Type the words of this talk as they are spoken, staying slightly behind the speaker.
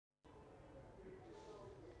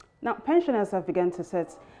Now, pensioners have begun to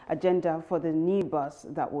set agenda for the new boss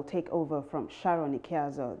that will take over from Sharon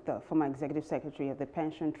Ikeazo, the former executive secretary of the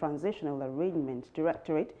Pension Transitional Arrangement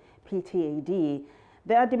Directorate, PTAD.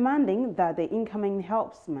 They are demanding that the incoming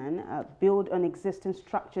helmsman build on existing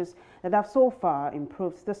structures that have so far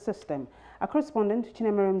improved the system. Our correspondent,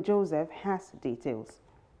 Joseph, has details.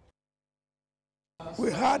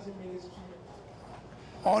 We had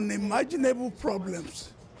unimaginable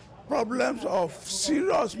problems of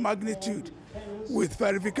serious magnitude with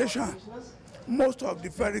verification. Most of the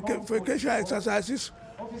verification exercises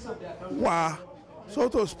were, so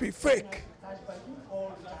to speak, fake,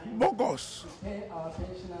 bogus,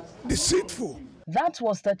 deceitful. That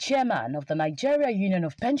was the chairman of the Nigeria Union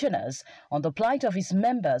of Pensioners on the plight of his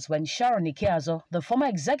members when Sharon Ikeazo, the former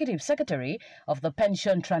executive secretary of the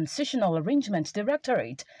Pension Transitional Arrangement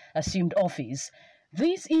Directorate, assumed office.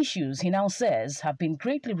 These issues, he now says, have been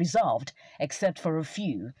greatly resolved, except for a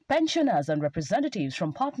few. Pensioners and representatives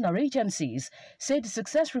from partner agencies say the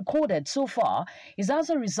success recorded so far is as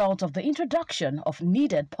a result of the introduction of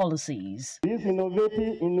needed policies. These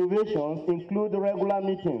innovations include regular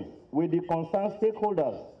meetings with the concerned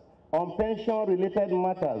stakeholders on pension-related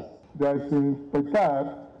matters. There is a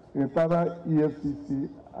gap in further EFCC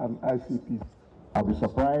and ICP. I'll be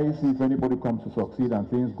surprised if anybody comes to succeed and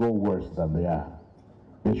things go worse than they are.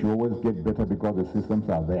 They should always get better because the systems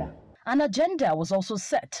are there. An agenda was also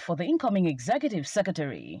set for the incoming executive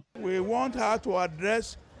secretary. We want her to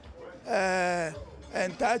address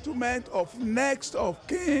entitlement of next of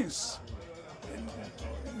kins,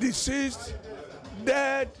 deceased,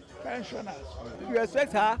 dead pensioners. We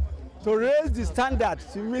expect her to raise the standard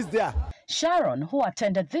to reach there. Sharon, who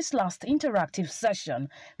attended this last interactive session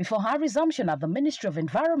before her resumption at the Ministry of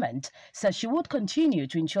Environment, said she would continue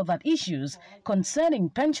to ensure that issues concerning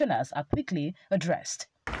pensioners are quickly addressed.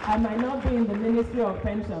 I might not be in the Ministry of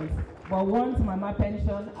Pensions, but once Mama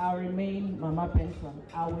Pension, I'll remain Mama Pension.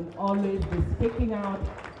 I will always be speaking out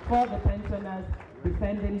for the pensioners,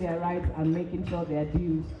 defending their rights and making sure their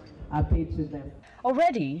dues are paid to them.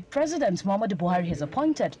 Already, President Muhammadu Buhari has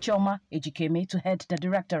appointed Choma Ejikeme to head the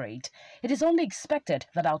directorate. It is only expected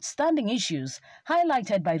that outstanding issues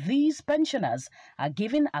highlighted by these pensioners are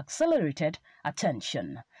given accelerated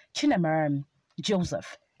attention.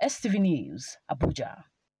 Joseph, STV News, Abuja.